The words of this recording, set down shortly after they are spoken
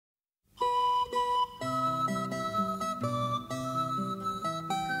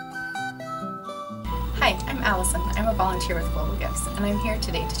I'm Alison. I'm a volunteer with Global Gifts, and I'm here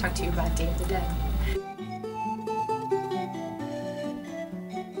today to talk to you about Day of the Dead.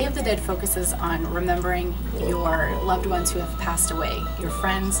 Day of the Dead focuses on remembering your loved ones who have passed away, your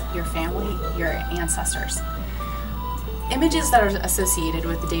friends, your family, your ancestors. Images that are associated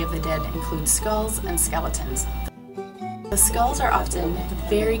with the Day of the Dead include skulls and skeletons. The skulls are often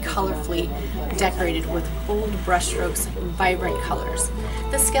very colorfully decorated with bold brushstrokes and vibrant colors.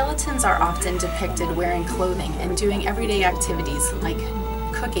 The skeletons are often depicted wearing clothing and doing everyday activities like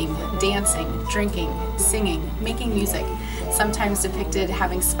cooking, dancing, drinking, singing, making music, sometimes depicted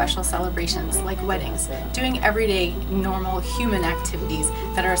having special celebrations like weddings, doing everyday normal human activities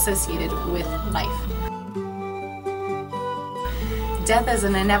that are associated with life. Death is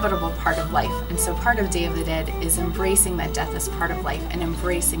an inevitable part of life, and so part of Day of the Dead is embracing that death as part of life and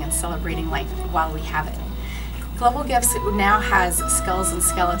embracing and celebrating life while we have it. Global Gifts now has skulls and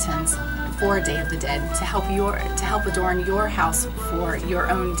skeletons for Day of the Dead to help adorn your house for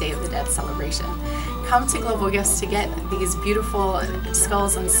your own Day of the Dead celebration. Come to Global Gifts to get these beautiful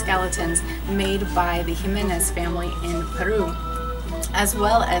skulls and skeletons made by the Jimenez family in Peru, as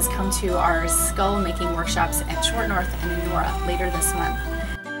well as come to our skull making workshops at Short North and Enora later this month.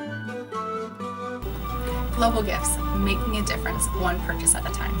 Global Gifts, making a difference one purchase at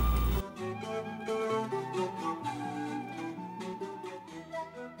a time.